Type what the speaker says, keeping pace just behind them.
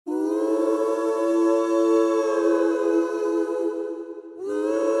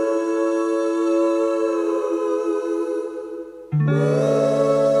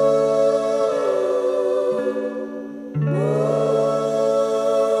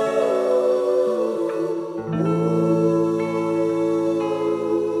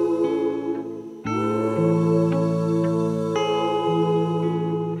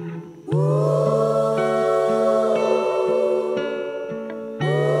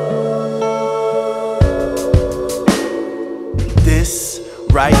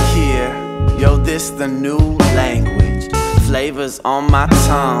right here. Yo, this the new language. Flavors on my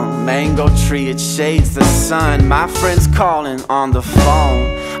tongue. Mango tree, it shades the sun. My friends calling on the phone.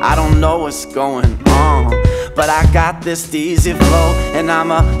 I don't know what's going on, but I got this easy flow, and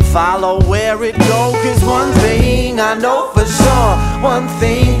I'ma follow where it goes. Cause one thing I know for sure, one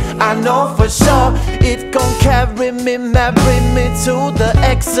thing I know for sure, it gon' carry me, marry me to the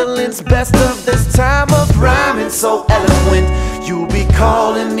excellence. Best of this time of rhyming, so eloquent. You be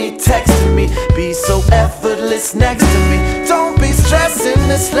calling me, texting me, be so effortless next to me. Don't be stressing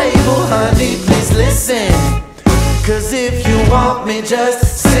this label, honey, please listen. Cause if you want me, just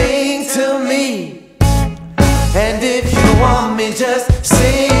sing to me. And if you want me, just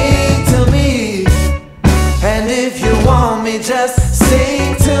sing to me. And if you want me, just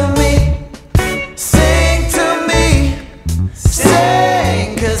sing to me. Sing to me.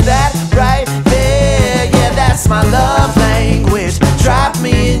 Sing. Cause that right there, yeah, that's my love language. Drop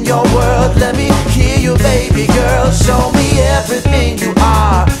me in your world, let me hear you, baby girl. Show me everything you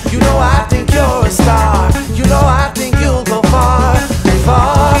are. You know I think you're a star. You know I think you'll go far,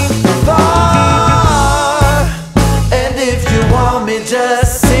 far, far. And if you want me,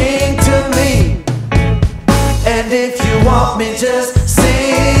 just sing to me. And if you want me, just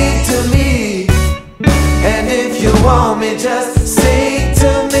sing to me. And if you want me, just sing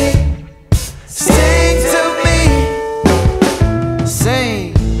to me. Sing to me.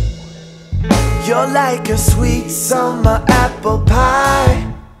 Sing. You're like a sweet summer apple pie.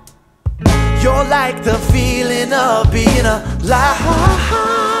 You're like the feeling of being alive,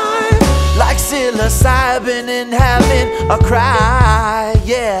 like psilocybin and having a cry,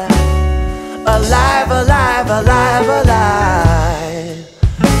 yeah. Alive, alive, alive, alive.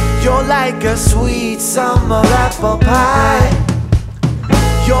 You're like a sweet summer apple pie.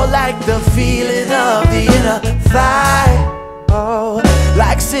 You're like the feeling of the inner thigh, oh,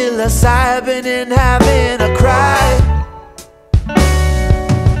 like psilocybin and having a cry.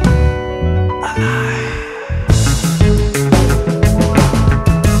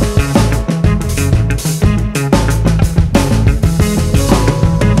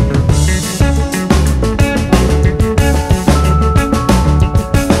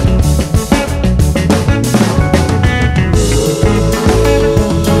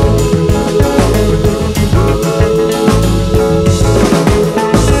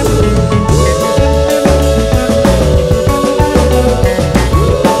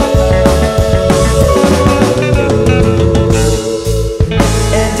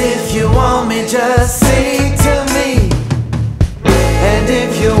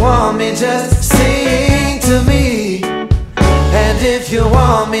 Just sing to me. And if you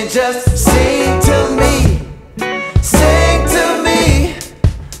want me, just sing to me. Sing to me.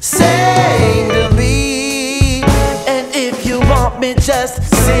 Sing to me. And if you want me, just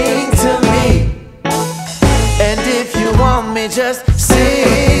sing to me. And if you want me, just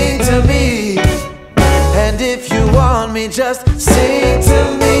sing to me. And if you want me, just sing